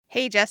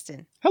Hey,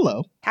 Justin.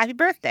 Hello. Happy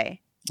birthday.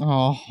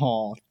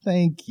 Oh,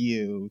 thank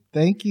you.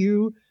 Thank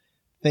you.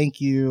 Thank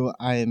you.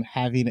 I am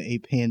having a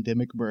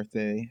pandemic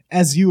birthday,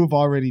 as you have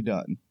already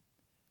done.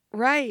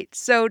 Right.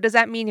 So does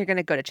that mean you're going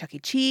to go to Chuck E.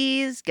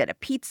 Cheese, get a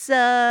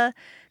pizza,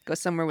 go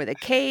somewhere with a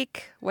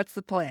cake? What's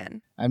the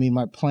plan? I mean,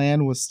 my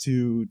plan was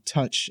to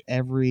touch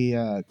every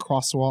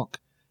crosswalk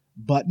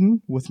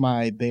button with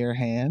my bare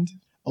hand,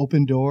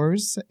 open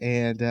doors,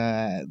 and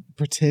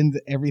pretend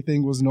that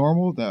everything was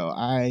normal, though.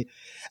 I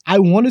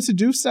wanted to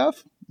do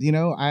stuff. You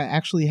know, I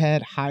actually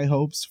had high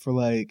hopes for,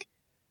 like,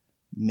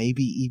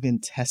 maybe even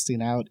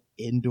testing out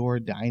indoor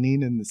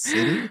dining in the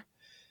city.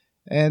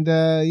 And,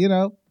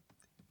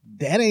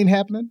 that ain't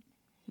happening.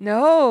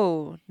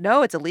 No,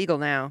 it's illegal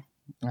now.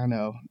 I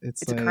know.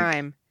 It's a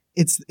crime.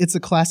 It's a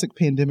classic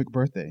pandemic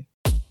birthday.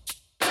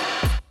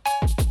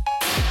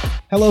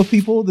 Hello,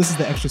 people. This is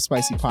the Extra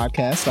Spicy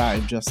Podcast.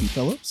 I'm Justin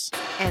Phillips.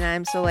 And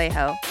I'm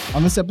Solejo.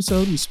 On this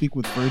episode, we speak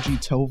with Virgie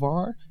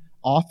Tovar,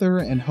 author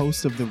and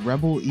host of the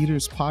Rebel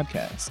Eaters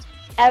podcast.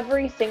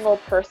 Every single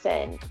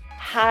person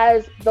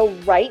has the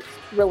right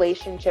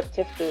relationship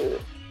to food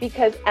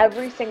because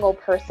every single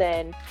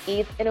person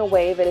eats in a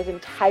way that is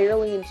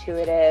entirely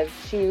intuitive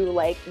to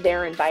like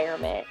their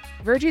environment.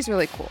 Virgie's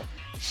really cool.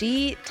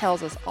 She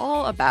tells us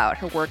all about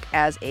her work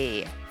as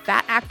a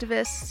fat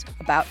activist,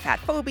 about fat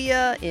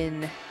phobia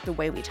in the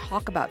way we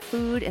talk about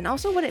food, and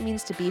also what it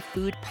means to be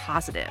food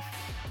positive.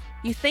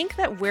 You think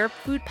that we're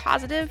food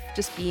positive,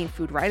 just being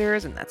food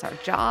writers, and that's our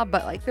job,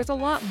 but like there's a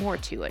lot more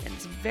to it, and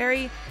it's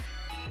very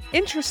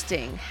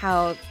interesting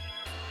how,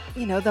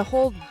 you know, the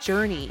whole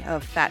journey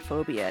of fat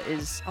phobia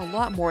is a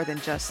lot more than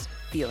just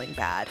feeling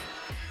bad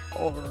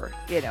or,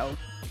 you know,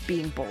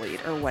 being bullied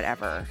or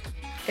whatever.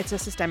 It's a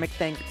systemic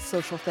thing, it's a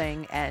social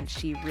thing, and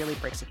she really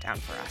breaks it down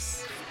for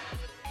us.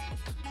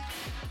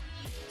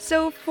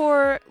 So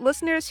for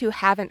listeners who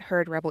haven't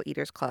heard Rebel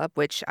Eaters Club,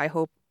 which I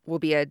hope will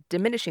be a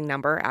diminishing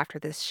number after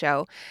this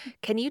show,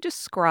 can you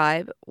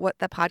describe what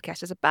the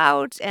podcast is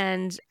about?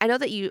 And I know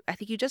that I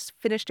think you just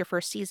finished your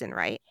first season,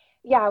 right?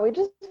 Yeah, we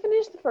just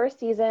finished the first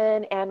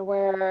season and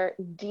we're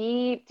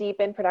deep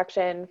in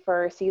production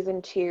for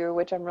season 2,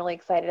 which I'm really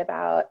excited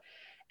about.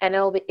 And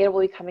it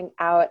will be coming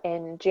out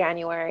in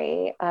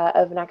January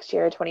of next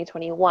year,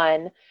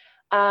 2021.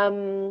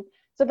 So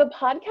the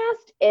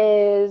podcast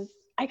is,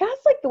 I guess,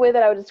 like the way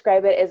that I would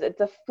describe it is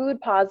it's a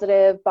food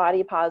positive,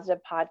 body positive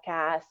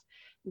podcast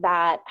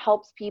that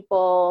helps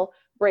people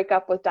break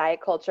up with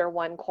diet culture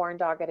one corn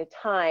dog at a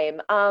time.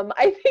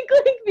 I think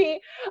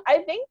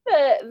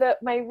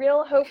my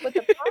real hope with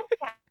the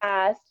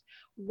podcast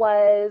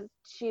was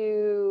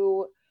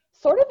to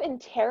sort of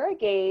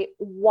interrogate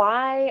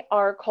why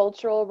our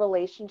cultural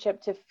relationship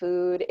to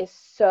food is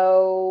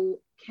so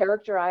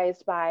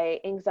characterized by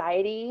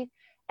anxiety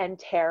and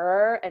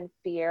terror and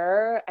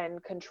fear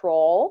and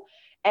control.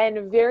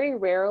 And very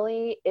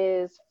rarely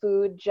is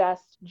food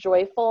just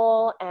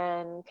joyful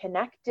and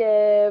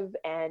connective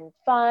and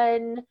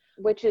fun,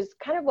 which is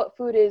kind of what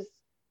food is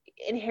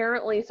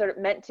inherently sort of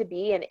meant to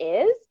be and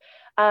is.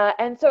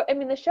 And so, I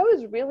mean, the show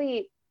is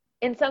really,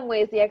 in some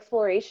ways, the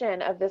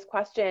exploration of this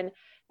question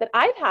that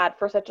I've had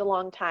for such a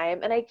long time.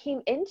 And I came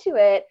into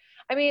it,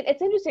 I mean,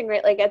 it's interesting,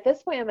 right? Like at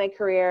this point in my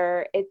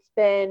career, I've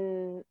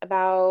been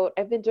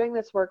doing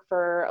this work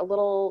for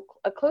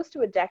close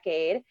to a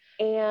decade.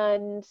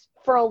 And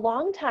for a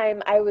long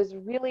time, I was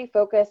really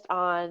focused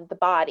on the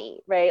body,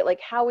 right? Like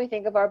how we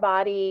think of our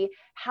body,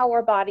 how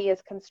our body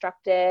is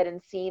constructed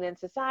and seen in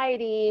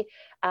society,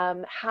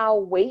 how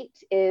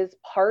weight is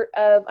part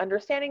of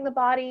understanding the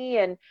body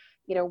and,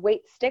 you know,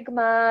 weight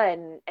stigma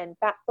and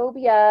fat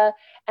phobia.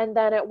 And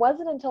then it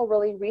wasn't until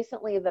really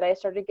recently that I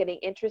started getting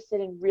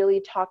interested in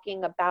really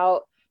talking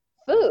about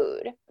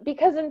food,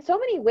 because in so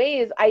many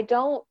ways, I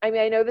know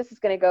this is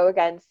going to go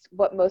against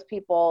what most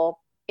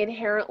people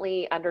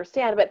inherently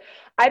understand, but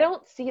I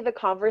don't see the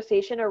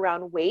conversation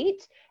around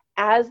weight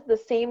as the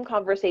same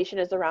conversation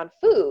as around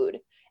food.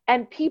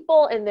 And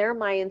people in their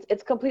minds,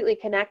 it's completely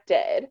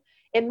connected.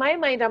 In my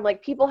mind, I'm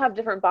like, people have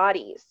different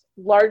bodies,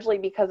 largely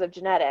because of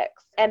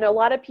genetics. And a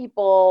lot of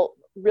people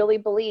really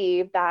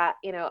believe that,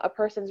 you know, a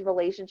person's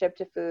relationship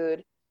to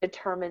food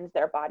determines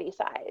their body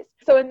size.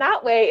 So in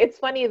that way, it's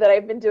funny that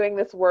I've been doing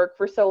this work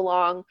for so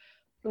long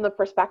from the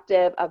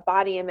perspective of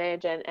body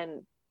image and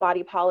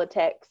body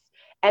politics.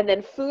 And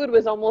then food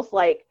was almost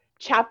like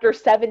chapter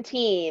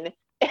 17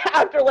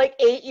 after like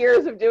 8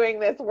 years of doing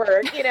this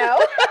work, you know?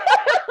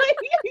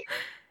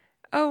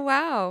 Oh,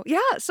 wow.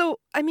 Yeah. So,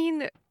 I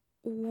mean,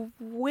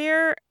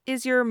 where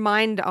is your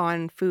mind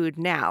on food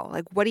now?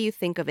 Like, what do you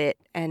think of it?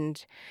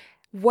 And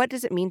what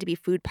does it mean to be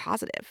food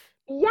positive?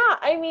 Yeah,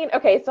 I mean,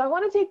 okay, so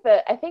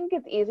I think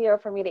it's easier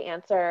for me to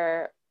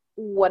answer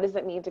what does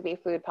it mean to be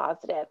food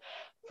positive.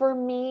 For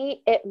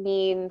me, it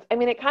means, I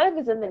mean, it kind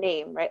of is in the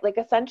name, right? Like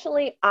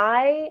essentially,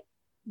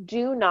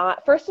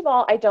 first of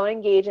all, I don't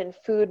engage in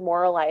food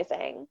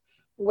moralizing,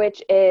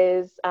 which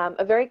is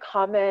a very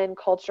common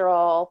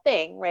cultural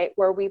thing, right?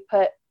 Where we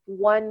put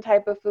one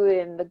type of food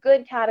in the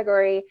good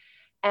category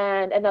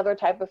and another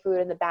type of food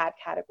in the bad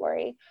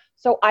category.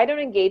 So I don't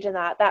engage in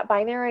that. That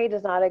binary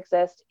does not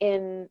exist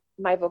in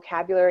my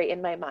vocabulary,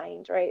 in my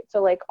mind, right?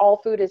 So like all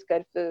food is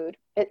good food.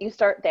 You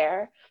start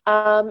there.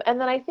 And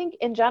then I think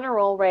in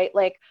general, right,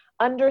 like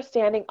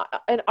understanding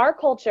in our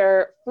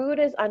culture, food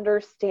is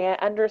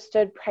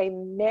understood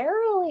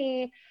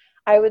primarily,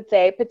 I would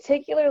say,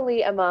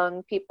 particularly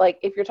among people, like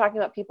if you're talking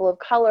about people of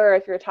color,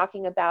 if you're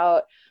talking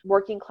about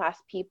working class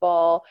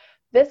people,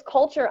 this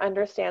culture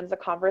understands the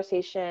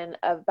conversation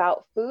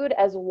about food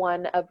as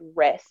one of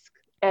risk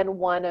and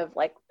one of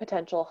like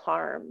potential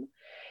harm.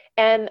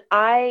 And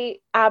I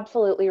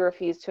absolutely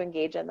refuse to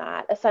engage in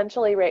that.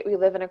 Essentially, right, we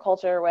live in a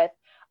culture with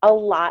a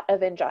lot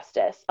of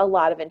injustice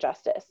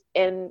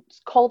in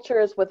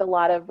cultures with a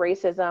lot of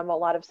racism, a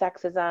lot of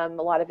sexism,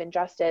 a lot of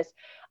injustice.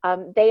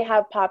 They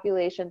have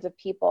populations of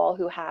people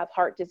who have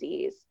heart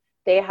disease.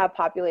 They have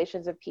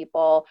populations of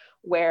people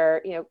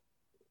where,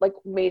 like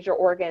major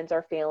organs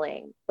are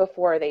failing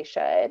before they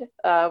should,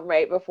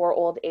 right before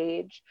old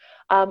age.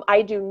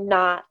 I do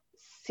not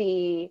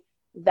see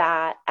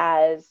that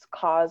as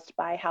caused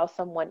by how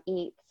someone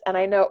eats. And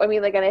I know, I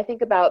mean, like, and I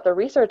think about the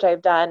research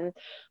I've done,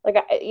 like,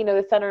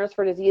 the Centers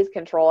for Disease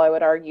Control, I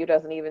would argue,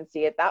 doesn't even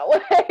see it that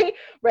way,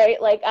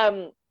 right? Like,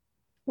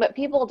 but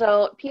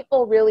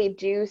people really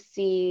do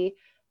see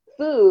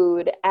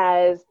food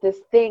as this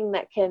thing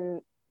that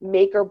can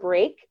make or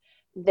break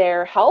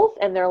their health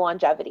and their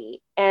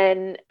longevity.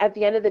 And at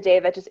the end of the day,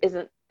 that just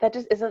isn't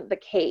the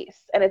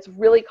case. And it's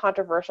really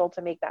controversial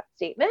to make that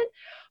statement.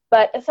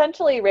 But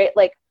essentially, right,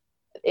 like,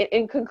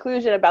 in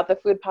conclusion about the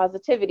food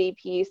positivity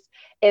piece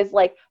is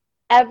like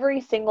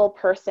every single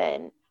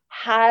person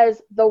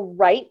has the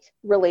right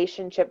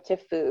relationship to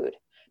food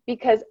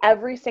because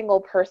every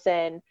single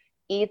person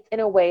eats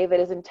in a way that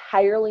is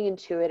entirely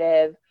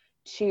intuitive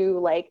to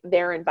like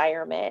their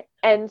environment.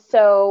 And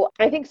so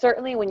I think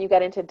certainly when you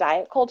get into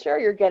diet culture,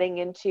 you're getting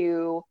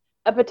into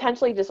a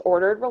potentially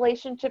disordered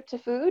relationship to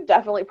food,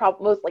 definitely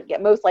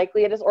most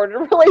likely a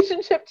disordered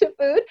relationship to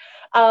food.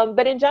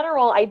 But in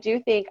general, I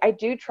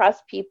do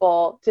trust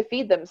people to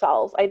feed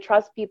themselves. I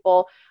trust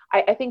people.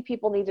 I think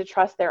people need to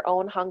trust their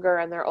own hunger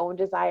and their own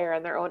desire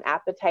and their own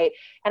appetite.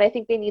 And I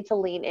think they need to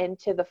lean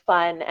into the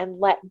fun and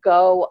let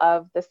go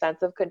of the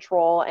sense of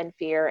control and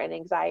fear and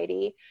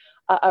anxiety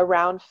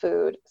around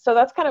food. So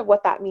that's kind of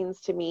what that means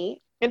to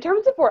me. In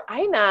terms of where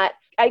I'm at,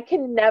 I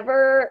can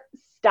never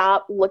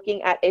stop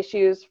looking at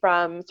issues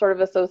from sort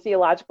of a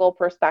sociological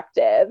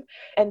perspective.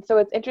 And so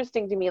it's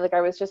interesting to me, like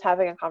I was just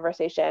having a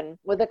conversation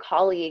with a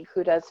colleague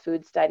who does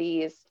food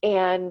studies,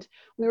 and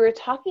we were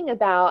talking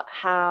about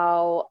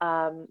how,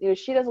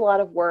 she does a lot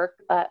of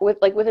work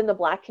within the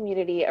Black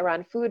community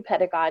around food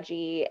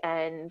pedagogy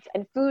and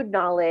food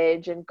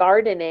knowledge and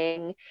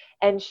gardening.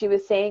 And she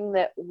was saying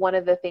that one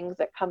of the things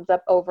that comes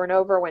up over and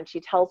over when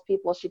she tells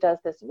people she does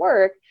this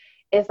work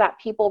is that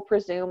people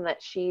presume that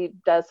she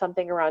does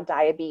something around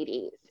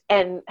diabetes,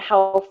 and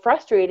how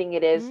frustrating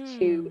it is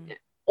to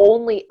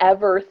only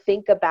ever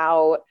think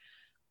about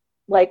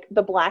like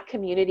the Black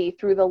community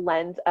through the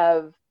lens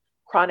of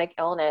chronic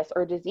illness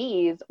or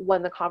disease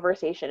when the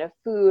conversation of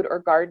food or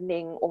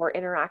gardening or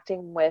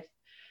interacting with,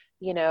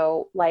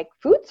 like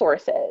food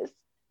sources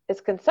is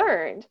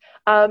concerned.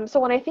 So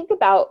when I think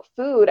about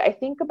food, I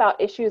think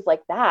about issues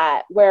like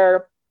that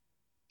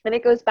and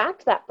it goes back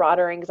to that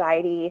broader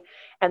anxiety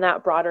and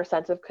that broader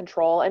sense of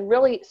control and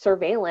really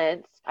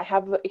surveillance. I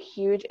have a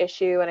huge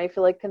issue, and I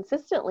feel like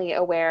consistently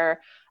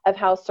aware of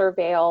how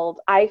surveilled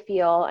I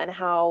feel and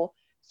how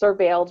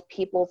surveilled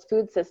people's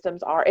food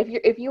systems are.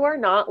 If you are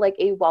not like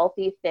a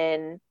wealthy,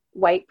 thin,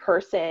 white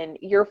person,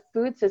 your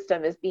food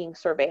system is being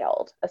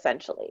surveilled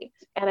essentially.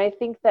 And I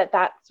think that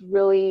that's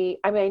really,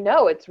 I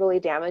know it's really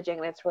damaging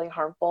and it's really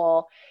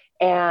harmful.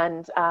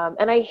 And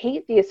I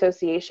hate the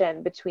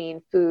association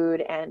between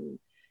food and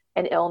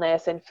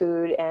illness and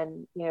food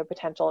and,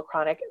 potential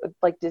chronic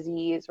like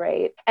disease,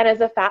 right? And as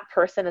a fat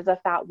person, as a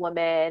fat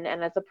woman,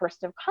 and as a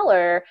person of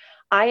color,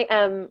 I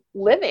am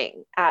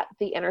living at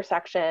the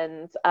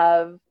intersections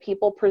of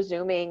people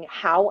presuming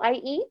how I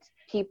eat,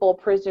 people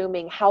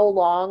presuming how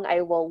long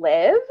I will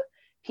live,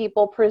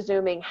 people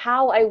presuming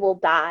how I will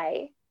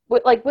die,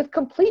 with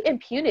complete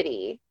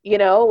impunity,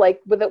 like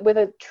with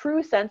a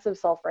true sense of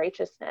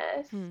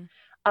self-righteousness.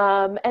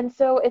 And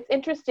so it's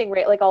interesting,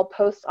 right? Like I'll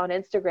post on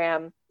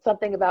Instagram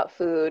something about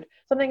food,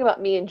 something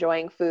about me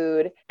enjoying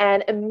food,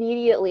 and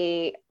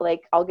immediately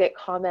like I'll get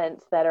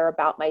comments that are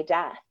about my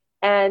death.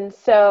 And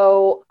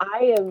so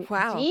I am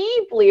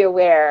deeply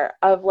aware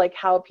of like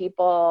how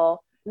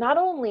people not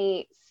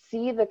only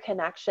see the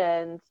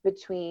connections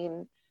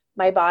between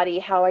my body,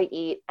 how I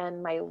eat,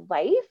 and my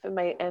life and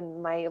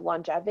my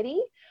longevity,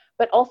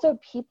 but also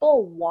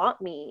people want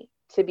me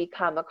to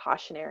become a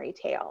cautionary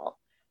tale.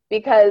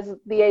 Because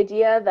the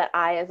idea that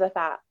I, as a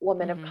fat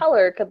woman of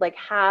color, could like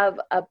have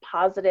a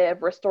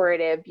positive,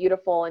 restorative,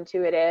 beautiful,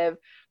 intuitive,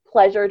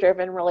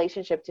 pleasure-driven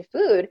relationship to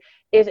food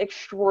is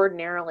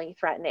extraordinarily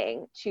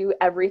threatening to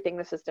everything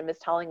the system is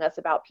telling us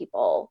about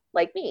people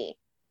like me.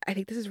 I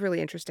think this is really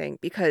interesting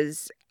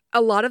because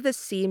a lot of this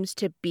seems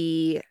to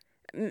be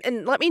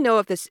and let me know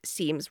if this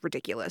seems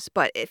ridiculous,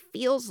 but it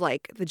feels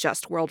like the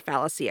just world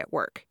fallacy at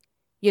work.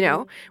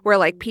 Where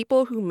like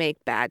people who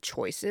make bad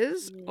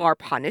choices are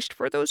punished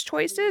for those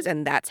choices,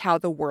 and that's how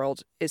the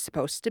world is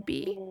supposed to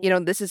be.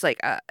 This is like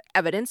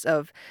evidence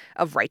of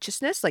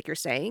righteousness, like you're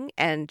saying,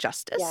 and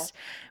justice. Yes.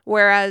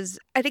 Whereas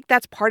I think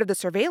that's part of the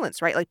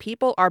surveillance, right? Like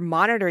people are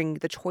monitoring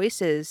the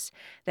choices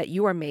that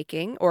you are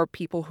making, or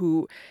people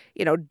who,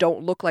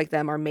 don't look like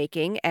them are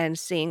making, and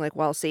seeing like,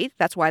 well, see,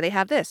 that's why they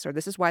have this, or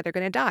this is why they're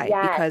going to die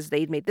Yes. because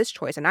they made this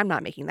choice and I'm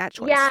not making that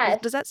choice.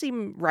 Yes. Does that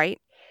seem right?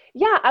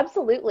 Yeah,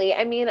 absolutely.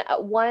 I mean,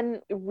 one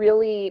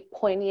really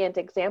poignant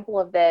example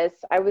of this,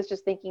 I was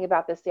just thinking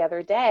about this the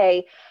other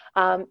day,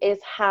 is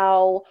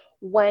how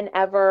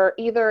whenever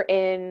either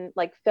in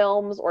like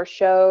films or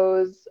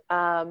shows,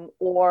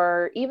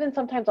 or even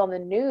sometimes on the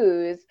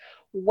news,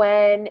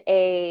 when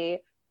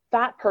a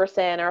fat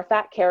person or a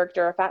fat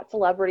character, a fat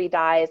celebrity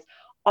dies,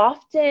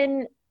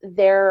 often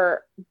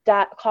their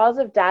cause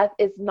of death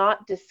is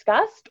not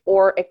discussed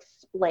or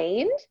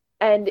explained,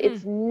 and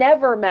it's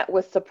never met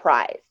with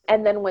surprise.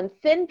 And then when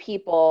thin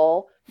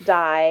people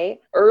die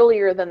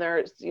earlier than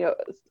they're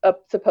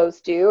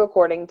supposed to,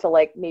 according to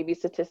like maybe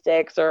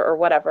statistics or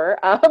whatever,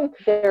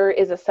 there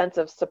is a sense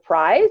of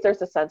surprise,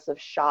 there's a sense of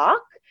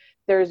shock.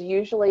 There's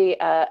usually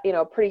a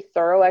pretty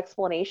thorough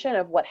explanation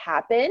of what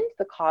happened,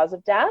 the cause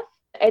of death.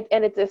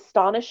 And it's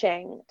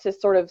astonishing to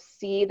sort of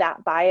see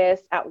that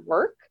bias at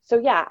work. So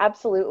yeah,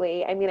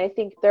 absolutely. I mean, I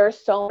think there are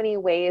so many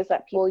ways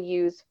that people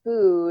use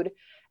food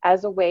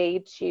as a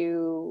way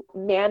to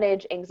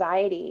manage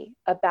anxiety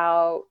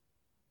about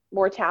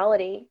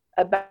mortality,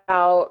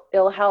 about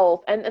ill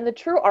health, and the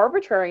true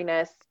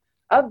arbitrariness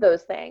of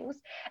those things.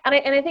 And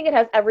I think it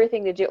has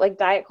everything to do, like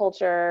diet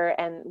culture,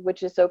 and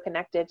which is so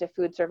connected to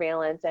food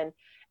surveillance and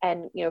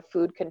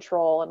food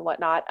control and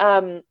whatnot,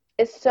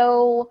 is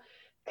so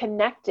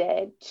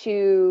connected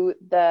to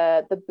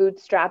the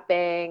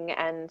bootstrapping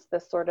and the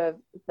sort of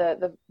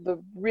the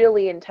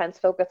really intense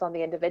focus on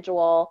the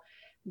individual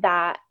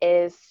that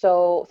is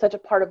such a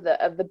part of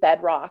the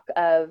bedrock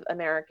of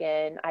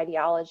American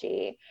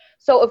ideology.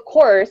 So of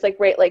course, like,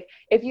 right, like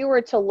if you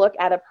were to look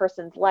at a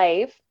person's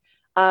life,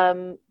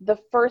 the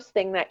first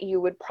thing that you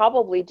would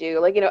probably do,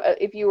 like,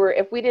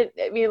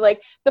 the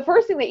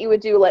first thing that you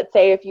would do, let's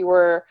say if you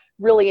were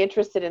really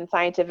interested in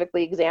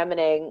scientifically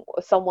examining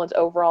someone's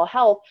overall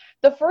health,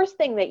 the first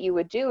thing that you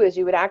would do is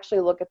you would actually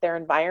look at their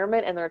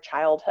environment and their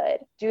childhood.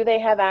 Do they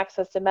have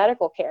access to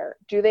medical care?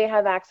 Do they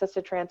have access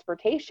to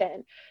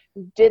transportation?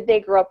 Did they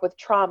grow up with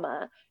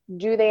trauma?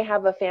 Do they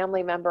have a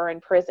family member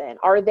in prison?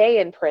 Are they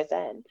in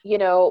prison? You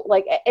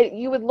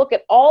would look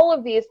at all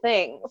of these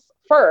things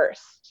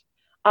first.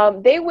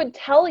 They would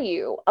tell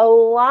you a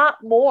lot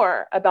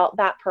more about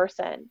that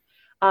person,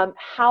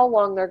 how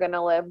long they're going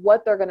to live,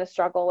 what they're going to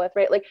struggle with,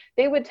 right? Like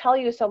they would tell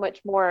you so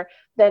much more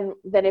than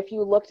if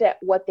you looked at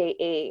what they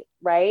ate,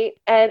 right?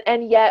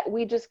 And yet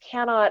we just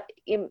can't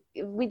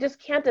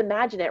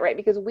imagine it, right?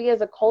 Because we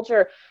as a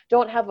culture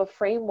don't have a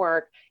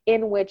framework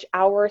in which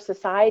our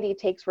society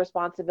takes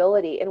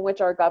responsibility, in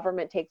which our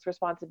government takes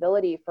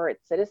responsibility for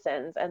its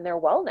citizens and their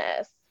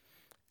wellness.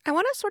 I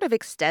want to sort of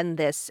extend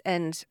this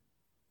and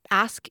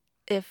ask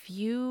if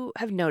you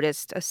have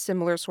noticed a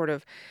similar sort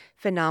of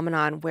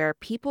phenomenon where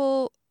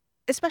people,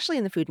 especially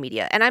in the food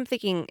media, and I'm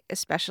thinking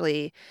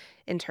especially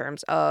in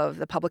terms of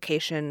the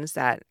publications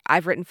that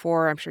I've written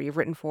for, I'm sure you've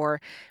written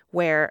for,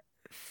 where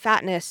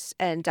fatness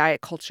and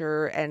diet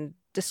culture and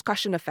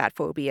discussion of fat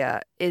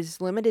phobia is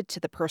limited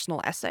to the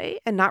personal essay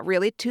and not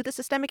really to the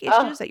systemic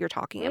issues that you're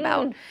talking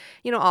about.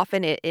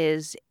 Often it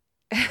is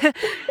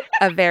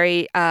a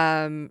very,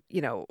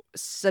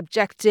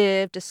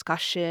 subjective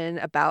discussion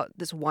about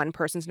this one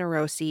person's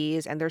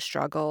neuroses and their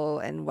struggle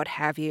and what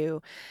have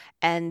you.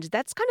 And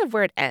that's kind of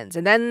where it ends.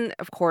 And then,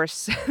 of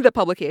course, the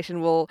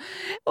publication will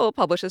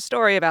publish a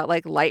story about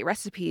like light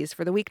recipes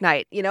for the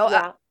weeknight.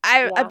 Yeah.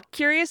 I'm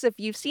curious if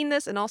you've seen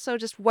this and also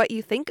just what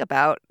you think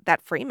about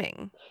that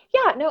framing.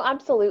 Yeah, no,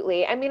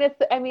 absolutely.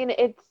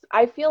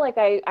 I feel like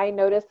I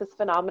noticed this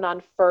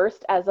phenomenon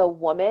first as a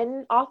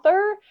woman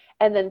author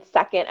and then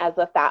second as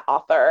a fat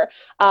author.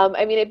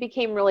 It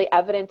became really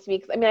evident to me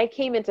because I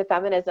came into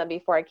feminism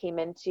before I came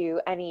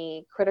into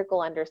any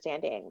critical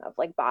understanding of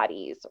like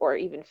bodies or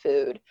even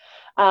food.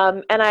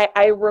 And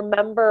I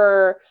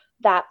remember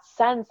that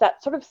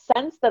sort of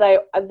sense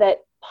that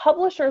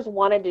publishers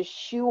wanted to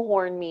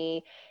shoehorn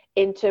me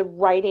into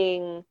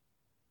writing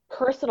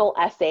personal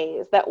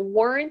essays that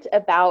weren't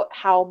about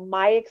how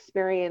my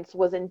experience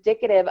was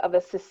indicative of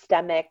a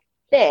systemic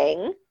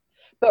thing,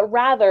 but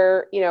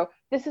rather,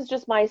 this is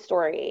just my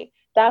story.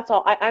 That's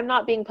all. I'm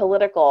not being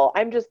political.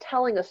 I'm just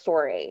telling a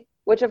story,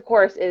 which of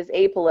course is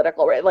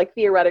apolitical, right? Like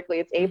theoretically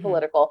it's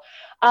apolitical.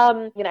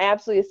 I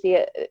absolutely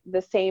see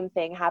the same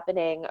thing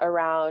happening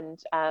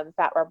around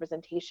fat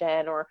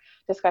representation or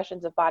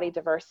discussions of body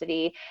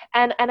diversity.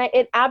 And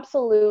it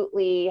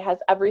absolutely has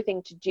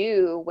everything to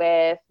do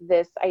with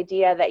this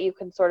idea that you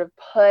can sort of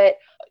put,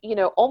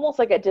 almost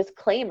like a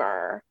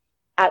disclaimer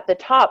at the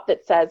top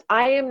that says,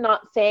 I am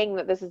not saying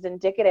that this is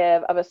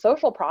indicative of a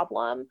social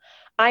problem.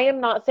 I am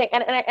not saying,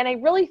 and I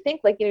really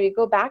think, like, you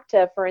go back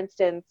to, for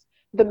instance,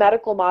 the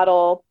medical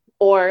model,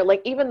 or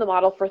like even the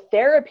model for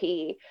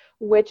therapy,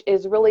 which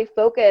is really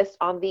focused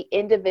on the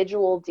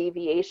individual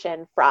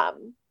deviation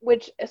from,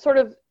 which sort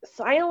of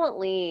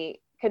silently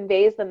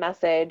conveys the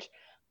message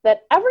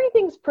that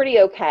everything's pretty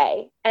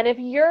okay. And if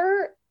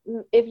you're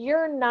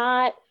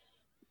not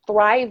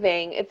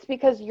thriving, it's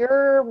because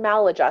you're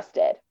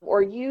maladjusted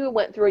or you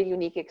went through a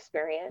unique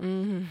experience.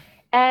 Mm-hmm.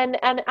 And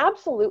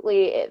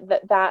absolutely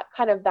that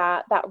kind of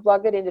that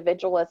rugged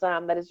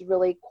individualism that is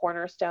really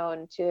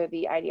cornerstone to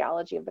the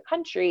ideology of the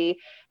country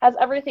has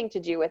everything to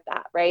do with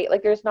that, right?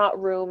 Like there's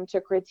not room to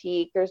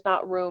critique, there's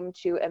not room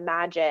to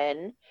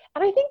imagine.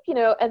 And I think,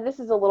 and this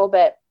is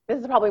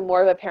probably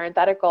more of a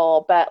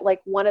parenthetical, but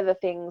like one of the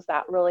things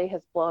that really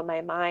has blown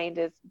my mind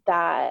is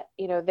that,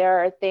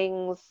 there are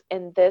things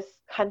in this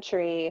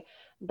country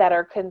that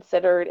are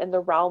considered in the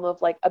realm of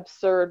like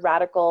absurd,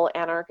 radical,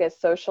 anarchist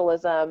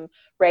socialism,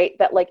 right?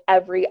 That like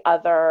every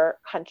other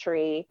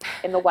country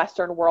in the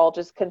Western world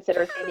just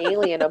considers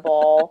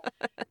inalienable.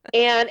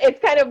 And it's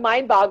kind of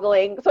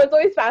mind-boggling. So it's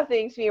always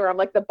fascinating to me where I'm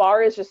like, the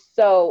bar is just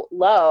so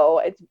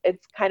low.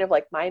 It's kind of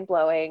like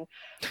mind-blowing.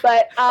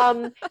 But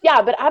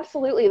but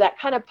absolutely that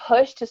kind of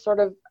push to sort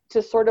of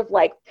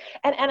like,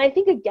 and I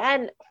think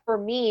again, for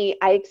me,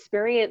 I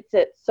experience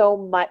it so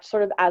much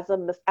sort of as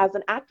an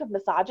act of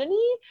misogyny,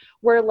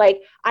 where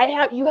like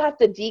you have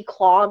to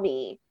declaw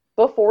me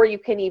before you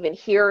can even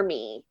hear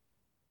me.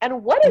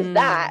 And what is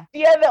that?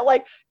 Yeah, that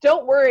like,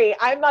 don't worry,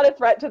 I'm not a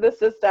threat to the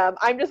system.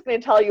 I'm just going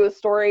to tell you a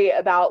story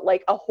about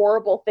like a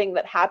horrible thing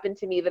that happened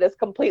to me that is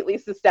completely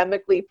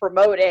systemically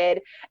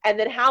promoted, and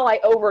then how I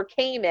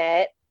overcame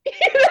it.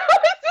 It's just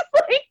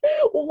like,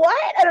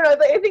 what? I don't know.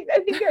 I think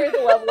there is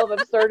a level of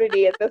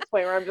absurdity at this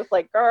point where I'm just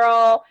like,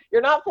 girl,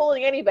 you're not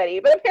fooling anybody.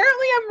 But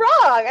apparently I'm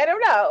wrong. I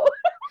don't know.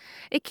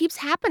 It keeps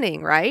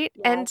happening, right?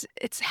 Yeah. And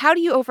it's, how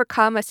do you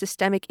overcome a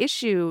systemic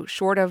issue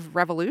short of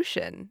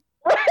revolution?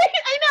 Right?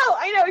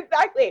 I know,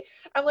 exactly.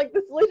 I'm like,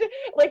 the solution,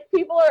 like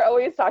people are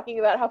always talking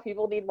about how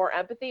people need more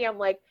empathy. I'm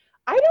like,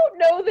 I don't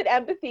know that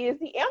empathy is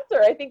the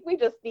answer. I think we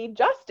just need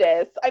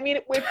justice. I mean,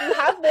 if you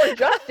have more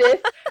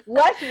justice,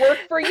 less work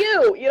for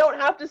you. You don't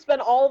have to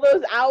spend all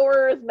those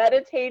hours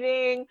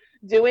meditating,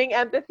 doing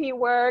empathy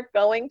work,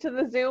 going to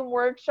the Zoom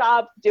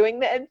workshops, doing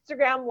the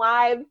Instagram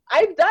lives.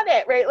 I've done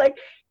it, right? Like,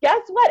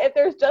 guess what? If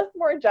there's just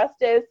more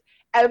justice,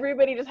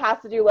 everybody just has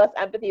to do less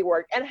empathy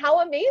work. And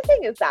how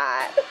amazing is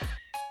that?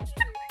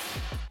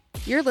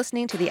 You're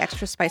listening to the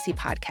Extra Spicy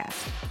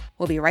Podcast.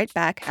 We'll be right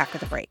back after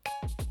the break.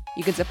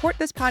 You can support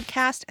this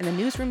podcast and the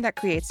newsroom that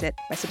creates it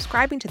by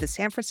subscribing to the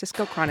San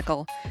Francisco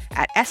Chronicle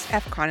at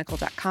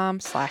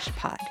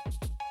sfchronicle.com/pod.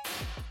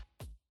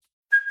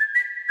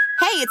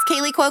 Hey, it's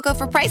Kaylee Cuoco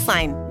for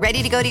Priceline.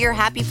 Ready to go to your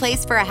happy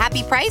place for a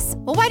happy price?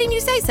 Well, why didn't you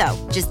say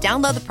so? Just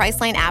download the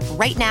Priceline app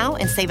right now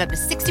and save up to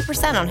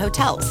 60% on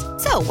hotels.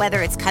 So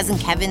whether it's Cousin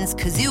Kevin's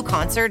Kazoo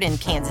Concert in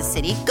Kansas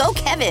City, go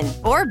Kevin,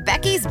 or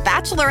Becky's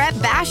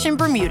Bachelorette Bash in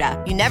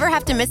Bermuda, you never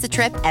have to miss a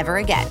trip ever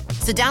again.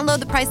 So download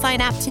the Priceline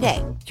app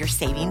today. Your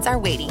savings are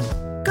waiting.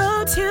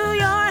 Go to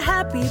your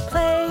happy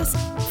place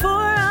for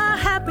a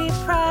happy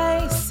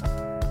price.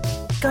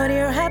 Go to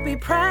your happy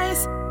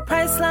price,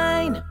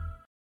 Priceline.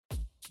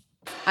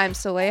 I'm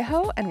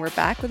Solejo, and we're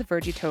back with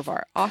Virgie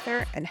Tovar,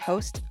 author and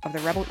host of the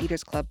Rebel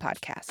Eaters Club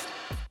podcast.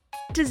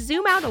 To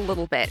zoom out a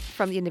little bit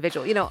from the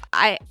individual,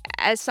 I,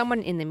 as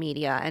someone in the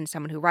media and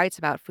someone who writes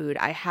about food,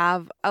 I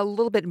have a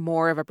little bit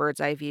more of a bird's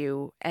eye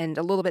view and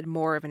a little bit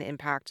more of an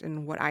impact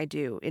in what I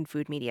do in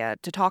food media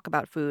to talk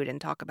about food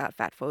and talk about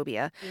fat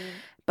phobia.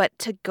 But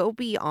to go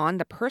beyond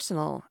the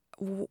personal,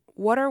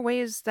 what are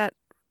ways that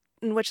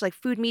in which like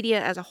food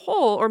media as a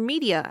whole, or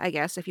media, I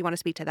guess, if you want to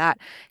speak to that,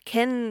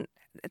 can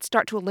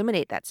start to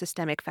eliminate that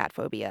systemic fat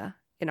phobia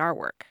in our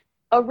work?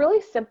 A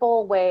really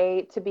simple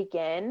way to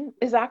begin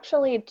is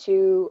actually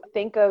to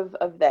think of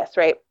this,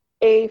 right?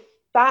 A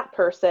fat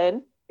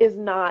person is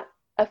not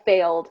a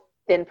failed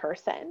thin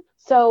person.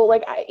 So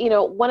like,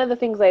 one of the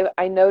things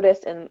I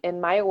noticed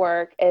in my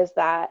work is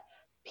that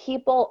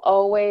people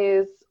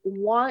always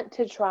want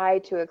to try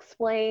to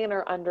explain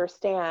or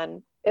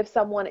understand if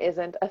someone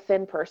isn't a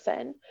thin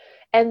person.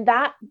 And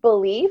that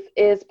belief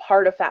is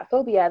part of fat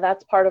phobia.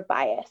 That's part of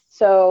bias.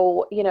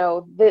 So,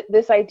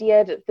 this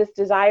idea, this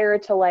desire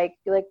to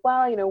be like,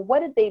 well, what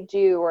did they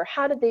do or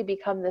how did they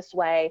become this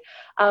way?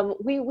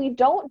 We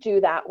don't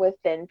do that with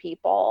thin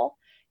people.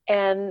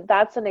 And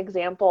that's an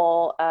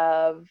example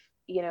of,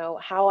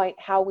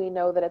 how we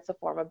know that it's a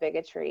form of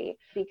bigotry,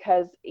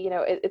 because,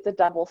 it's a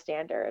double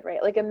standard,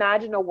 right? Like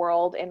imagine a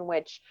world in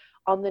which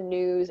on the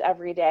news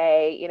every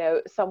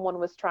day, someone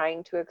was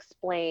trying to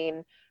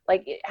explain,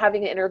 like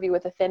having an interview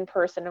with a thin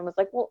person and was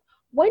like, well,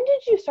 when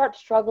did you start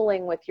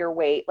struggling with your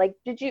weight? Like,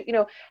 did you,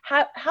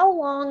 how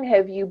long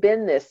have you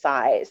been this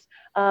size?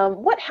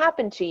 What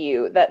happened to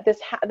you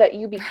that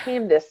you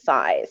became this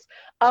size?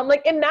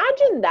 Like,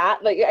 imagine that.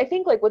 Like, I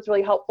think like what's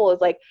really helpful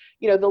is like,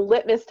 the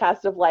litmus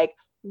test of like,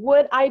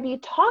 would I be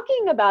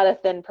talking about a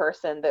thin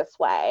person this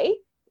way?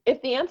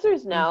 If the answer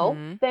is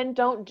no, then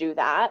don't do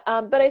that.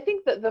 But I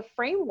think that the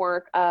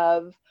framework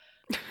of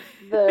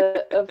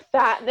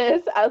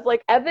fatness as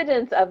like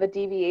evidence of a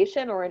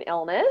deviation or an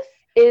illness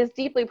is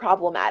deeply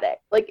problematic.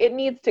 Like it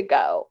needs to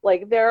go.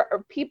 Like there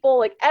are people,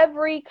 like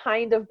every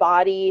kind of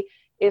body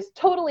is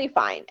totally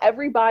fine.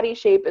 Every body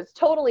shape is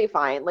totally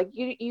fine. Like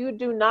you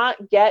do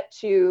not get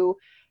to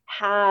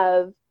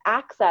have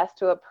access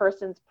to a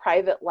person's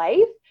private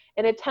life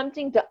and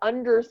attempting to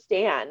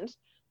understand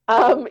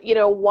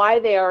why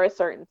they are a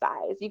certain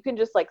size. You can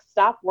just like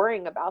stop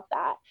worrying about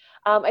that.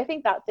 I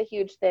think that's a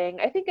huge thing.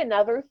 I think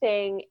another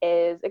thing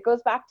is it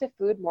goes back to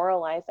food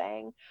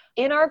moralizing.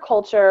 In our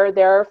culture,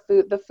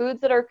 the foods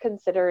that are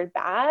considered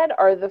bad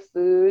are the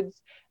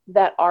foods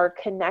that are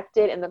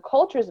connected in the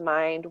culture's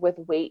mind with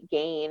weight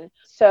gain.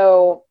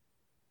 So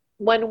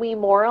when we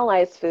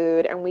moralize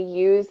food and we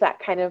use that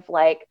kind of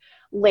like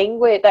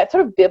language, that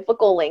sort of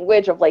biblical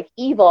language of like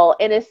evil,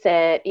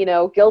 innocent,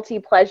 guilty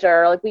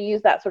pleasure, like we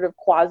use that sort of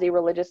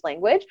quasi-religious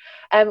language,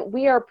 and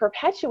we are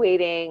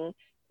perpetuating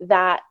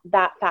that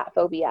fat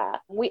phobia.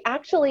 We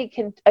actually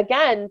can,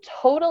 again,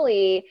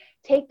 totally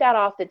take that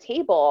off the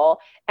table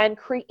and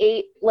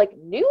create like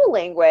new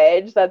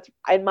language that's,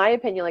 in my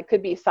opinion, like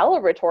could be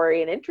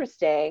celebratory and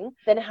interesting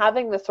than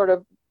having this sort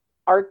of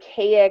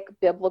archaic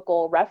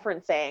biblical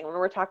referencing when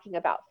we're talking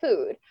about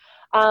food.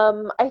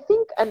 I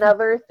think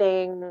another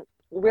thing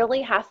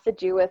really has to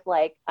do with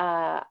like,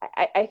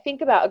 I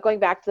think about going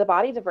back to the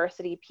body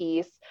diversity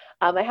piece.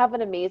 I have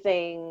an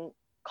amazing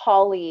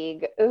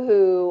colleague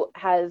who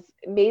has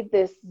made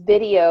this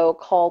video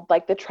called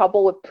like The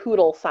Trouble with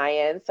Poodle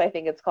Science, I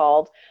think it's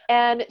called.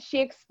 And she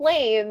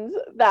explains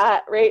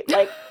that, right,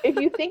 like if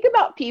you think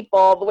about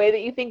people the way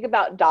that you think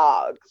about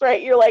dogs,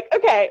 right, you're like,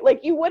 okay,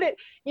 like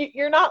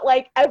you're not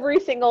like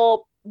every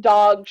single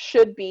dog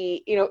should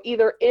be,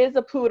 either is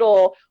a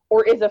poodle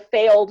or is a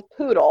failed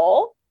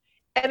poodle.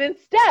 And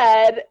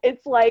instead,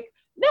 it's like,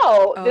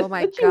 no, this is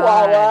a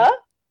Chihuahua,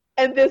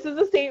 and this is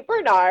a Saint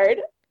Bernard,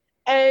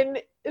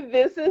 and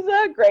this is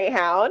a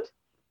Greyhound,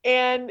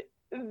 and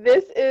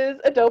this is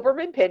a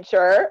Doberman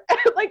Pinscher.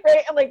 Like,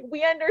 right? And like,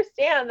 we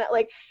understand that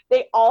like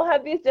they all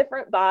have these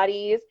different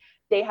bodies,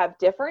 they have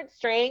different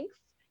strengths,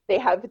 they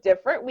have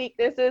different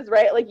weaknesses,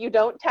 right? Like you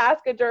don't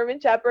task a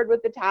German Shepherd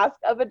with the task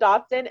of a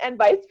Dachshund and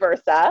vice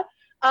versa.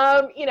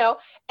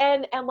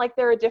 And like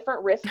there are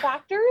different risk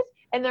factors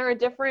and there are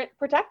different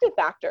protective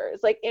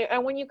factors. Like,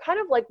 and when you kind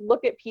of like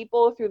look at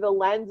people through the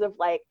lens of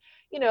like,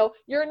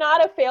 you're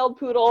not a failed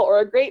poodle or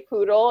a great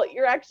poodle,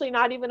 you're actually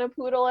not even a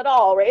poodle at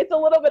all, right? It's a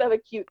little bit of a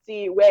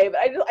cutesy way, but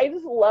I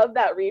just love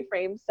that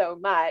reframe so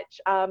much.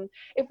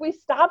 If we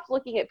stopped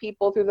looking at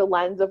people through the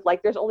lens of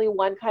like, there's only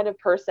one kind of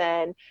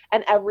person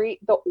and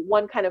the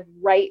one kind of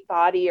right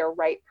body or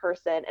right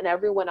person, and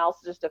everyone else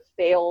is just a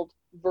failed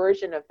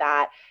version of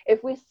that.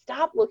 If we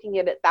stop looking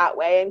at it that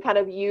way and kind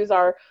of use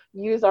our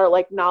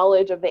like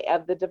knowledge of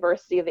the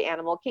diversity of the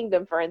animal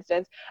kingdom, for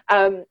instance,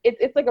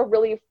 it's like a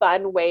really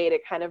fun way to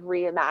kind of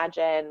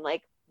reimagine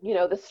like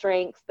the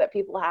strengths that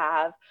people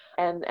have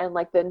and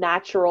like the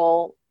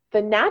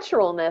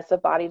naturalness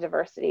of body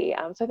diversity.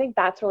 So I think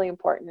that's really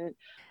important.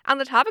 On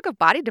the topic of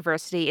body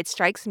diversity, it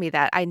strikes me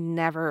that I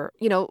never,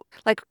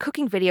 like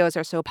cooking videos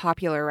are so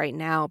popular right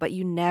now, but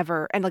you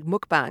never, and like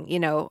mukbang, do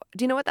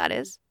you know what that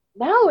is?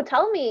 No,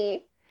 tell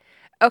me.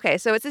 Okay,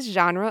 so it's this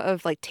genre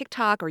of like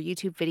TikTok or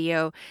YouTube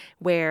video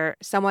where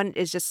someone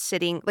is just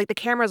sitting, like the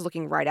camera is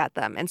looking right at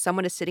them and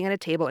someone is sitting at a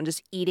table and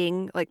just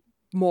eating like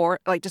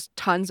more, like just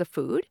tons of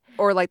food,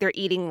 or like they're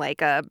eating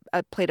like a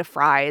plate of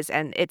fries,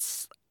 and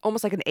it's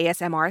almost like an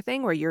ASMR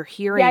thing where you're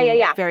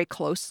hearing very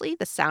closely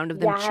the sound of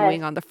them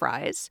chewing on the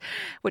fries,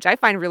 which I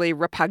find really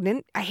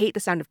repugnant. I hate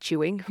the sound of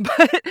chewing,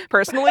 but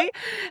personally,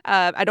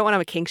 I don't want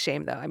to kink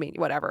shame though. I mean,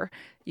 whatever,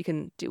 you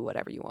can do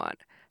whatever you want,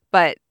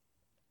 but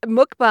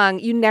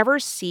mukbang, you never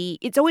see,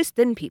 it's always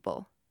thin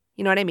people.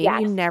 You know what I mean?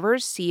 Yes. You never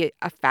see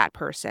a fat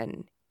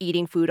person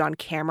eating food on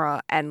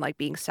camera and like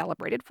being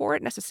celebrated for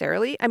it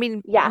necessarily. I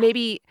mean,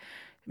 maybe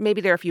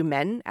there are a few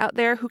men out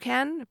there who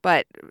can,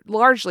 but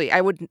largely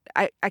I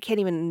can't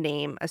even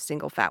name a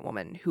single fat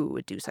woman who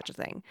would do such a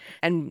thing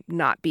and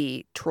not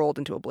be trolled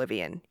into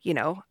oblivion,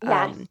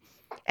 Yes.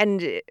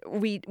 And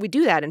we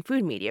do that in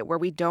food media where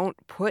we don't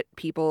put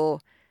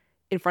people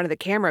in front of the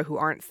camera who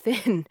aren't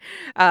thin,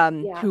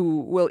 who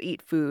will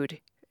eat food.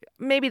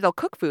 Maybe they'll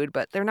cook food,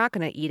 but they're not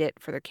going to eat it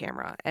for the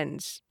camera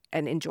and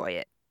enjoy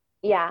it.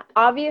 Yeah,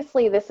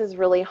 obviously this is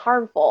really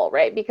harmful,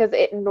 right? Because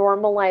it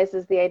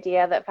normalizes the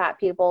idea that fat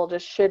people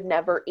just should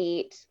never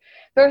eat.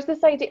 There's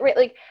this idea, right?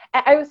 Like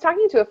I was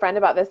talking to a friend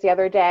about this the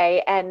other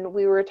day, and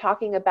we were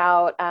talking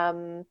about,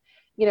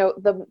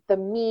 the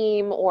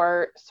meme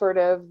or sort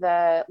of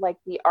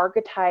the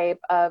archetype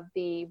of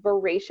the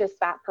voracious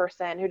fat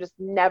person who just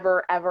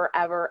never, ever,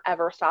 ever,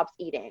 ever stops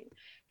eating.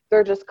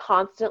 They're just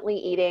constantly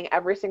eating.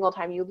 Every single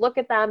time you look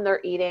at them,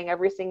 they're eating.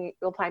 Every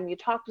single time you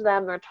talk to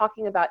them, they're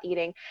talking about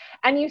eating.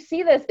 And you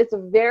see this, it's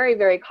a very,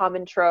 very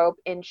common trope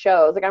in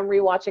shows. Like I'm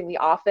rewatching The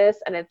Office,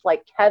 and it's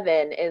like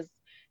Kevin is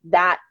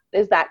that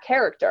that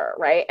character,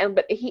 right? And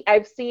but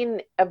I've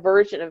seen a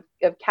version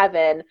of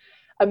Kevin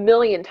a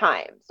million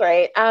times,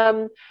 right?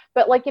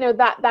 But like, you know,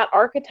 that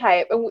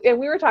archetype, and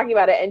we were talking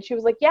about it, and she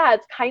was like, yeah,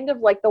 it's kind of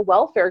like the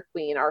welfare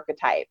queen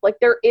archetype. Like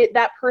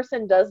that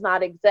person does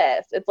not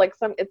exist. It's like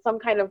some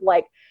kind of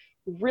like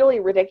really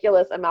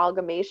ridiculous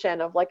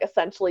amalgamation of like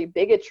essentially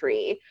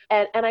bigotry.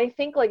 And I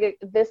think like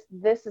this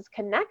is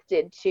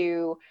connected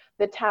to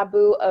the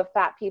taboo of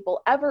fat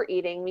people ever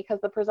eating, because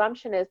the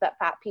presumption is that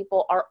fat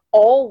people are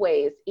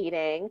always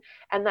eating,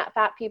 and that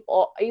fat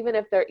people, even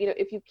if they're, you know,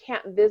 if you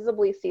can't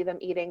visibly see them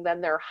eating,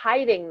 then they're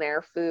hiding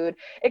their food.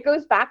 It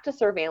goes back to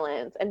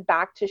surveillance and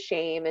back to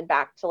shame and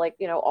back to like,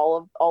 you know,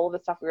 all of the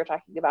stuff we were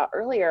talking about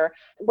earlier.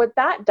 What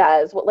that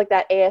does, what like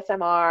that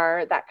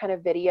ASMR, that kind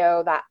of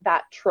video,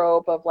 that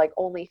trope of like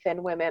only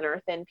thin women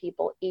or thin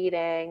people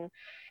eating,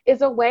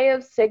 is a way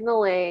of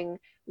signaling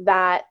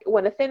that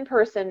when a thin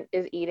person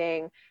is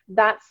eating,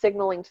 that's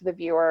signaling to the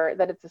viewer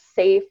that it's a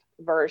safe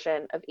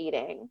version of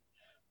eating.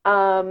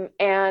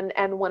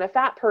 And when a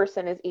fat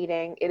person is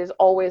eating, it is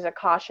always a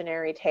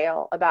cautionary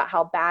tale about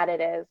how bad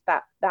it is,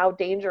 that how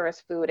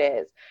dangerous food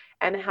is,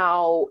 and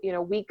how, you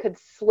know, we could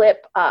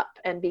slip up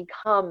and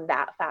become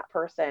that fat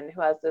person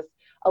who has this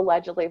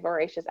allegedly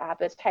voracious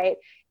appetite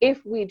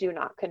if we do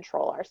not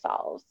control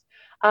ourselves.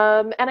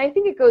 And I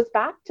think it goes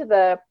back to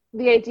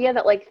the idea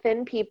that like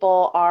thin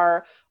people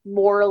are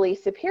morally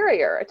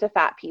superior to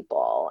fat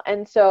people.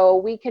 And so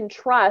we can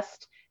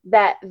trust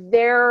that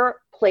their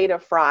plate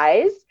of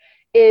fries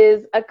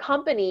is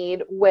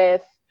accompanied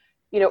with,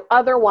 you know,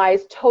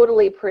 otherwise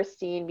totally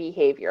pristine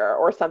behavior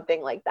or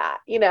something like that,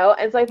 you know?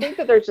 And so I think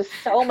that there's just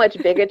so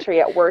much bigotry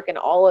at work in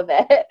all of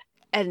it.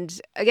 And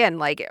again,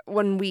 like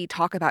when we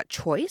talk about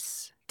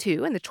choice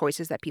too, and the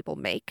choices that people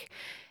make,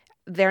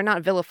 they're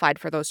not vilified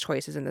for those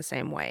choices in the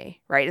same way,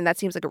 right? And that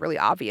seems like a really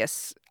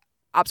obvious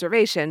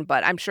observation,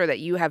 but I'm sure that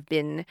you have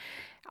been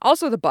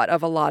also the butt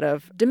of a lot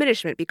of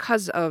diminishment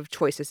because of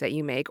choices that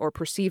you make, or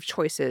perceived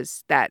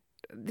choices that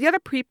the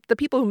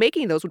people who are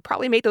making those would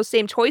probably make those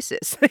same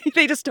choices.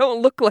 They just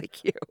don't look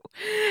like you.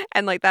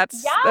 And like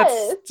that's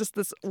just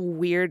this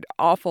weird,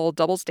 awful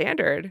double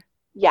standard.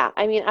 Yeah,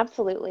 I mean,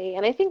 absolutely.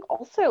 And I think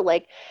also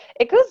like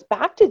it goes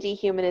back to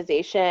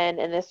dehumanization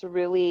in this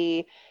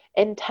really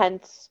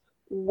intense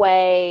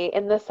way,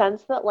 in the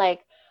sense that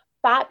like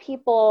fat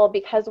people,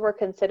 because we're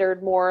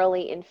considered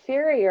morally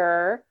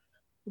inferior,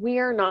 we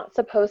are not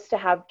supposed to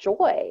have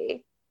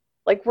joy.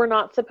 Like we're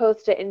not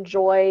supposed to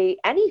enjoy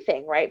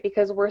anything, right?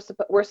 Because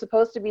we're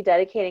supposed to be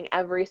dedicating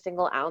every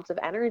single ounce of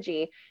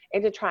energy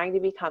into trying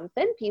to become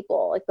thin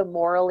people, like the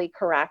morally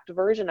correct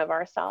version of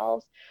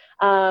ourselves.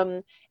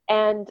 And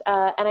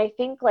I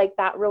think like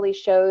that really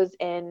shows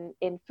in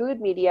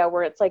food media,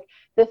 where it's like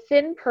the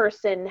thin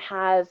person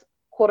has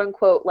quote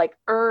unquote like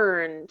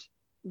earned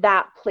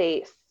that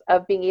place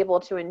of being able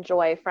to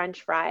enjoy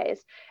French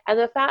fries, and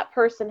the fat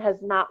person has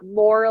not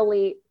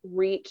morally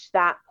reached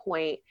that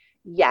point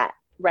yet,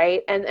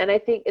 right? And I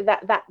think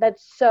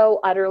that's so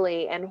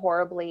utterly and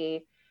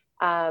horribly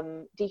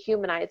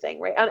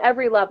dehumanizing, right? On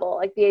every level,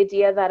 like the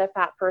idea that a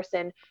fat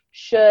person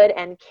should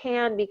and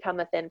can become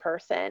a thin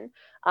person,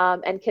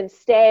 and can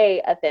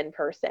stay a thin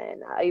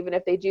person, even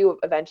if they do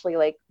eventually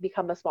like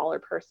become a smaller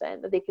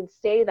person, that they can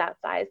stay that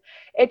size.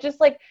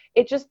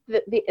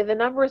 The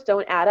numbers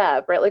don't add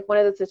up, right? Like one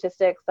of the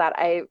statistics that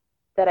I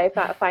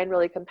find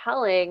really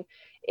compelling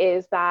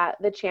is that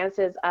the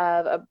chances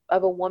of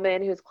a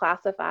woman who's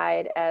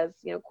classified as,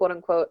 you know, quote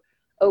unquote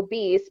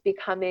obese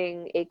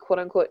becoming a quote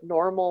unquote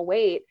normal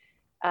weight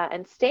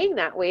and staying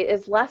that weight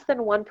is less than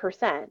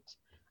 1%.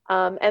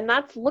 And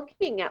that's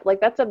looking at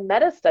like, that's a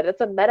meta study,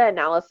 it's a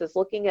meta-analysis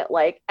looking at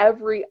like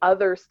every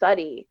other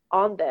study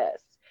on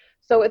this.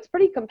 So it's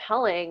pretty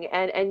compelling.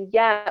 And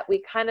yet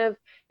we kind of,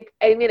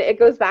 I mean, it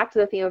goes back to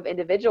the theme of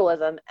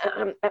individualism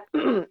and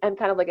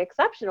kind of like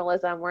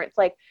exceptionalism, where it's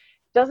like,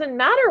 doesn't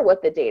matter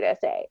what the data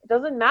say. It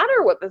doesn't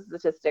matter what the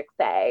statistics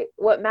say.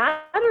 What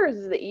matters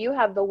is that you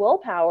have the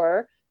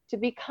willpower to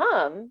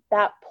become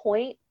that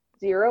 0.08%.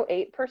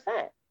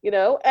 You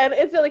know, and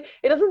it's like,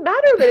 it doesn't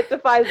matter that it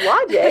defies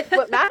logic.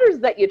 What matters is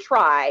that you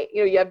try.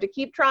 You know, you have to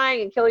keep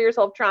trying and kill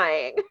yourself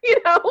trying, you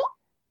know?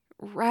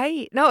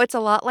 Right. No, it's a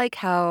lot like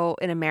how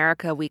in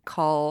America we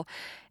call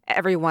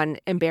everyone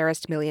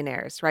embarrassed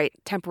millionaires, right?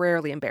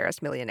 Temporarily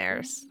embarrassed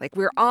millionaires. Like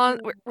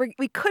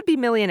we could be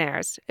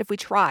millionaires if we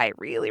try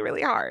really,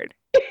 really hard.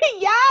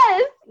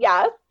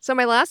 Yes. So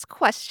my last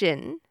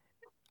question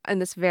in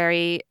this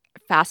very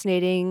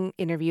fascinating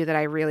interview that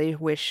I really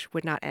wish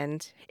would not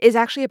end is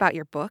actually about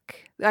your book.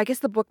 I guess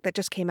the book that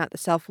just came out, The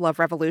Self-Love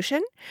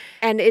Revolution.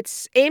 And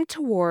it's aimed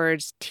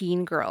towards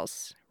teen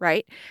girls,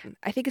 right?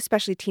 I think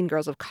especially teen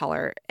girls of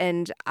color.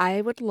 And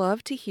I would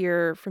love to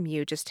hear from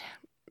you just,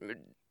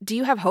 do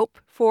you have hope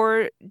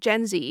for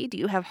Gen Z? Do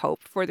you have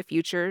hope for the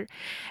future?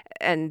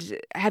 And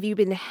have you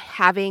been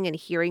having and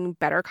hearing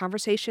better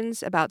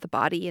conversations about the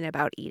body and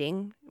about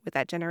eating with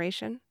that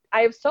generation?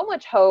 I have so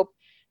much hope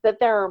that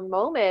there are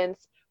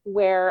moments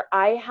where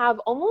I have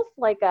almost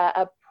like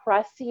a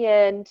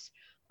prescient,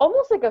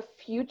 almost like a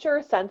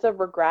future sense of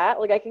regret.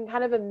 Like I can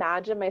kind of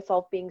imagine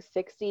myself being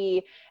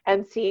 60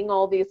 and seeing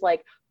all these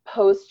like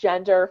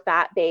post-gender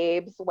fat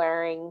babes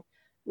wearing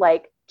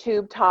like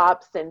tube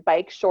tops and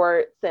bike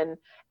shorts and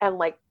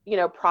like, you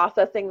know,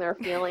 processing their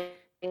feelings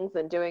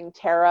and doing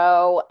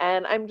tarot.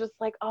 And I'm just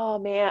like, oh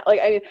man,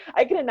 like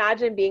I can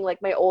imagine being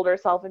like my older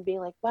self and being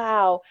like,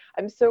 wow,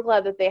 I'm so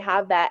glad that they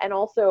have that. And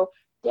also,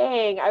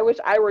 dang, I wish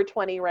I were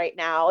 20 right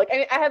now. Like, I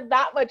mean, I have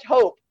that much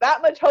hope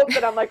that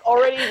I'm like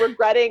already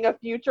regretting a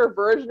future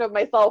version of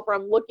myself where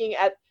I'm looking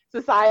at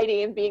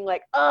society and being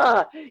like,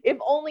 if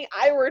only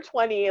I were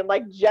 20 and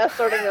like just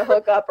starting to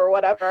hook up or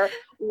whatever,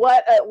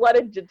 what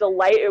a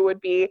delight it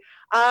would be.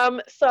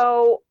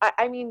 So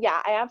I mean,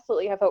 yeah, I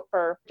absolutely have hope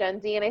for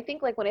Gen Z. And I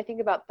think like when I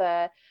think about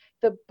the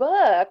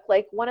book,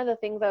 like one of the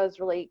things I was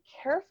really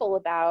careful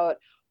about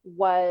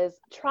was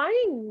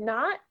trying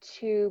not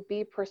to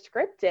be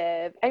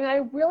prescriptive. I mean,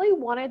 I really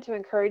wanted to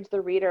encourage the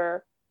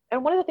reader.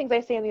 And one of the things I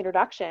say in the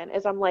introduction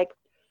is I'm like,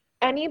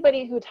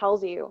 anybody who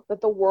tells you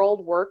that the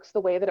world works the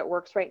way that it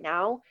works right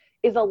now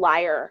is a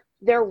liar.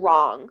 They're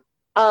wrong.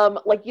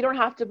 Like you don't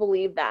have to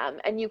believe them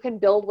and you can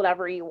build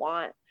whatever you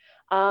want.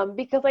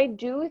 Because I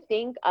do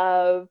think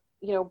of,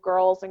 you know,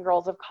 girls and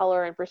girls of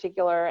color in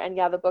particular. And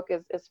yeah, the book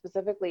is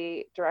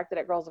specifically directed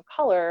at girls of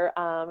color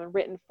and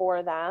written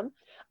for them.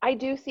 I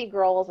do see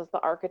girls as the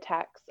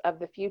architects of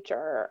the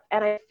future.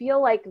 And I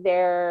feel like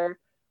they're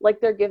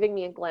giving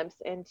me a glimpse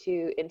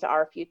into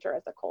our future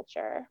as a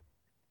culture.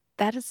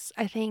 That is,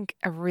 I think,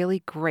 a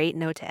really great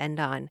note to end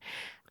on.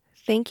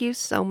 Thank you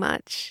so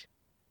much.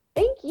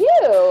 Thank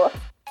you.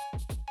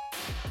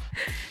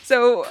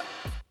 So,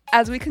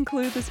 as we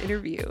conclude this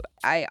interview,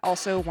 I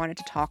also wanted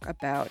to talk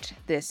about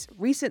this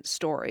recent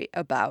story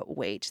about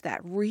weight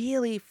that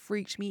really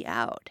freaked me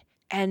out.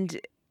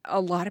 And a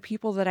lot of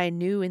people that I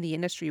knew in the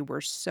industry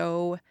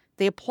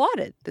they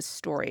applauded this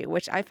story,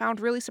 which I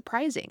found really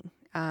surprising.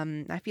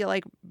 I feel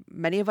like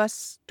many of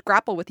us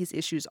grapple with these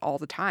issues all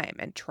the time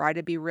and try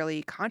to be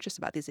really conscious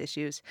about these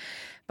issues.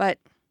 But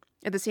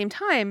at the same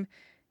time,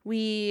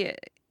 we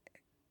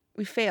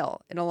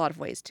fail in a lot of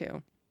ways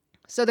too.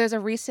 So there's a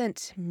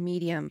recent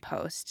Medium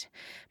post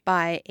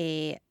by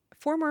a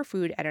former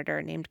food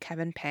editor named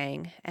Kevin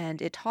Pang,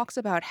 and it talks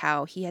about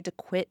how he had to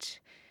quit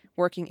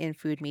working in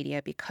food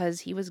media because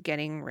he was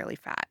getting really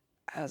fat.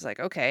 I was like,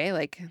 okay,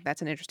 like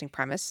that's an interesting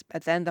premise.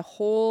 But then the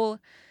whole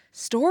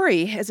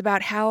story is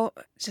about how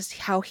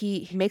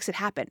he makes it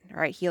happen,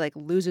 right? He like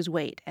loses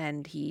weight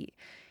and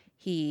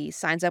he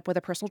signs up with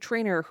a personal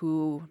trainer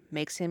who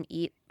makes him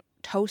eat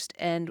toast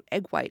and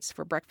egg whites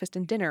for breakfast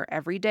and dinner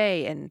every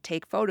day and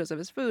take photos of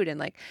his food and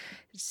like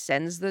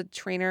sends the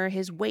trainer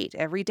his weight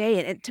every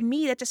day. And to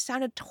me, that just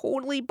sounded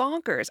totally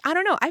bonkers. I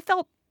don't know. I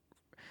felt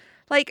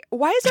like,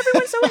 why is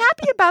everyone so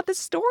happy about this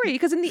story?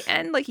 Because in the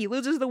end, like he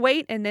loses the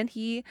weight and then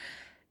he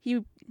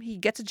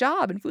gets a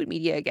job in food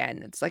media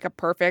again. It's like a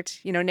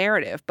perfect,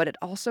 narrative, but it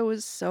also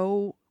is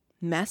so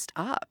messed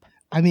up.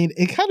 I mean,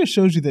 it kind of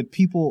shows you that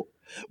people,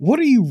 what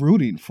are you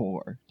rooting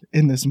for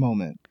in this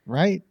moment,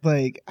 right?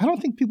 Like, I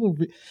don't think people,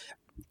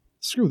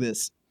 screw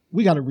this.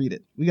 We got to read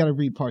it. We got to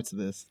read parts of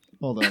this.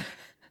 Hold on.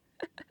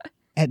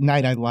 At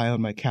night, I lie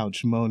on my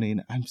couch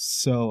moaning, I'm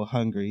so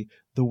hungry,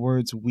 the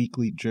words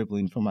weakly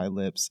dribbling from my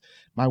lips.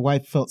 My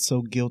wife felt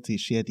so guilty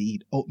she had to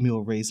eat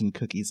oatmeal raisin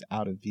cookies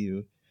out of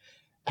view.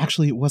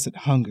 Actually, it wasn't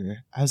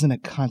hunger. I was in a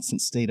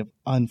constant state of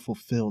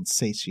unfulfilled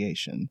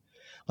satiation,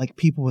 like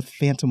people with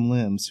phantom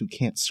limbs who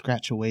can't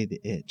scratch away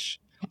the itch.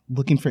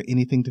 Looking for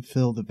anything to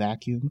fill the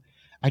vacuum,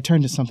 I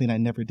turned to something I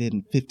never did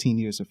in 15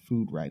 years of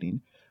food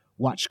writing.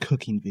 Watch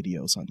cooking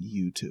videos on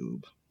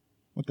YouTube.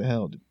 What the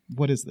hell?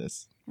 What is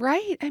this?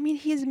 Right? I mean,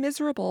 he's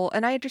miserable.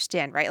 And I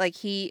understand, right? Like,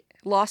 he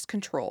lost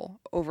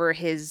control over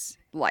his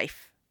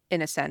life,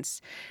 in a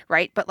sense,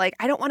 right? But, like,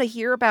 I don't want to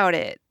hear about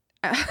it.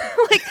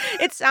 Like,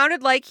 it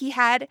sounded like he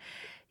had,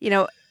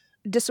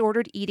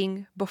 disordered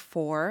eating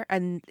before,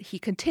 and he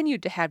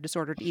continued to have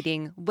disordered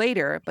eating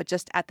later, but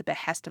just at the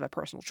behest of a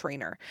personal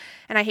trainer.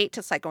 And I hate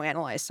to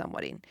psychoanalyze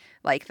somebody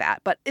like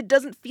that, but it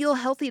doesn't feel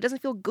healthy. It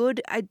doesn't feel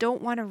good. I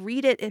don't want to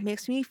read it. It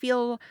makes me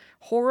feel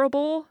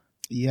horrible.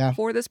 Yeah.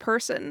 For this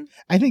person.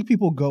 I think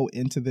people go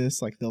into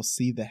this, like they'll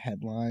see the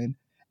headline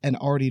and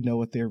already know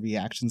what their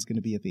reaction's going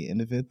to be at the end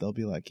of it. They'll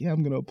be like, yeah,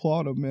 I'm going to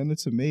applaud him, man.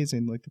 It's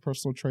amazing. Like the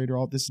personal trainer,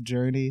 all this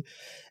journey.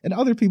 And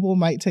other people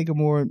might take a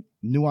more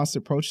nuanced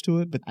approach to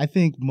it. But I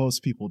think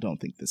most people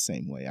don't think the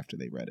same way after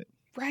they read it.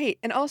 Right.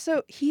 And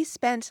also, he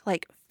spent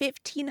like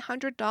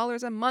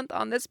 $1,500 a month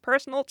on this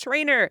personal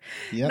trainer.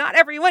 Yep. Not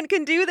everyone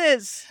can do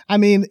this. I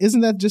mean,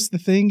 isn't that just the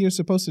thing you're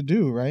supposed to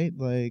do, right?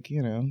 Like,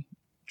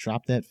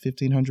 drop that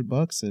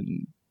 $1,500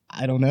 and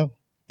I don't know.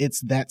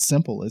 It's that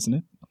simple, isn't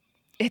it?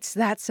 It's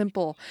that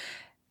simple.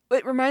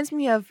 It reminds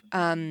me of,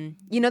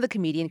 the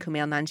comedian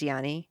Kumail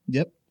Nanjiani?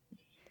 Yep.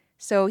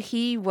 So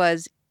he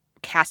was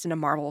cast in a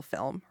Marvel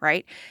film,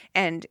 right?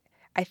 And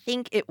I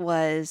think it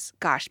was,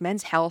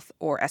 Men's Health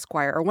or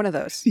Esquire or one of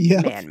those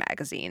man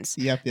magazines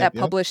that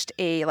published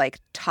a like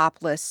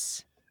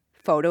topless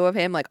photo of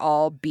him like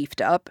all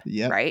beefed up,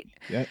 Yep. right?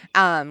 Yep.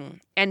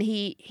 And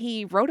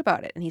he wrote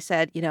about it, and he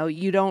said, you know,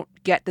 you don't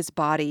get this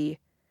body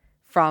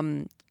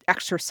from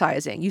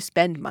exercising. You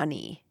spend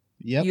money.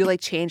 Yep. You like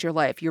change your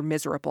life. You're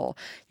miserable.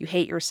 You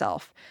hate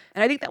yourself.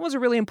 And I think that was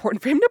really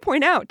important for him to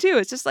point out too.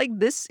 It's just like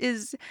this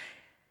is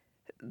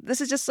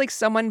just like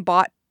someone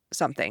bought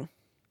something,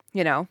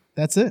 you know?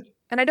 That's it.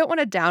 And I don't want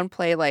to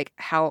downplay like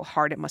how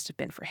hard it must have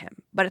been for him.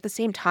 But at the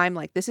same time,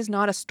 like this is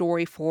not a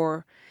story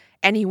for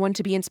anyone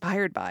to be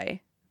inspired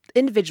by.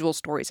 Individual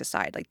stories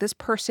aside, like this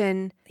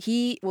person,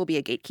 he will be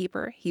a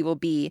gatekeeper. He will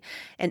be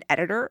an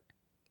editor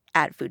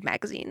at food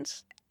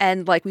magazines.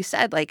 And like we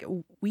said, like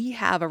we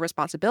have a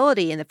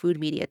responsibility in the food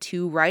media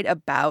to write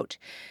about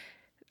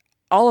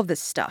all of this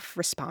stuff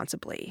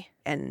responsibly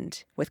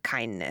and with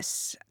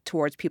kindness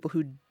towards people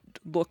who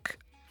look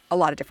a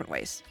lot of different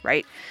ways,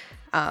 right?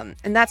 And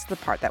that's the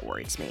part that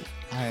worries me.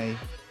 I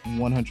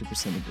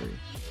 100% agree.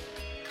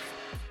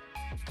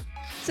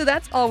 So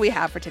that's all we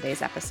have for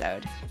today's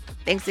episode.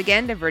 Thanks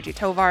again to Virgie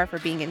Tovar for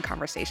being in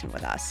conversation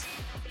with us.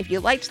 If you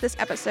liked this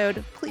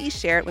episode, please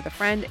share it with a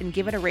friend and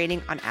give it a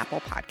rating on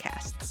Apple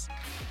Podcasts.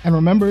 And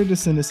remember to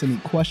send us any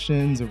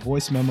questions or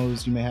voice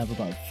memos you may have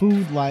about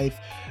food, life,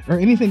 or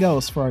anything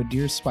else for our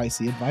Dear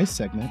Spicy advice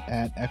segment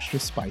at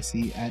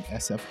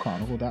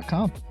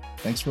extraspicy@sfchronicle.com.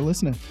 Thanks for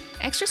listening.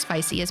 Extra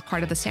Spicy is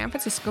part of the San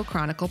Francisco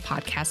Chronicle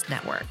podcast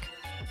network.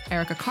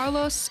 Erica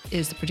Carlos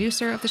is the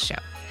producer of the show.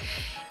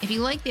 If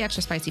you like the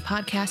Extra Spicy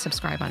podcast,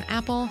 subscribe on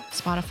Apple,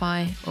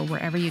 Spotify, or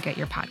wherever you get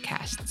your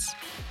podcasts.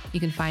 You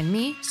can find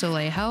me,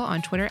 Soleil Ho,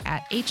 on Twitter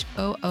at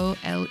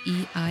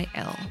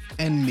HOOLEIL.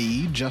 And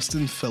me,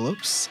 Justin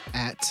Phillips,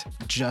 at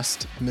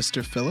Just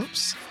Mr.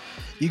 Phillips.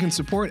 You can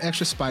support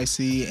Extra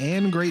Spicy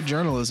and great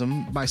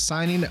journalism by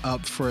signing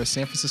up for a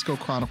San Francisco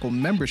Chronicle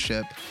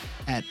membership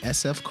at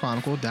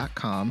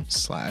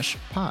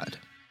sfchronicle.com/pod.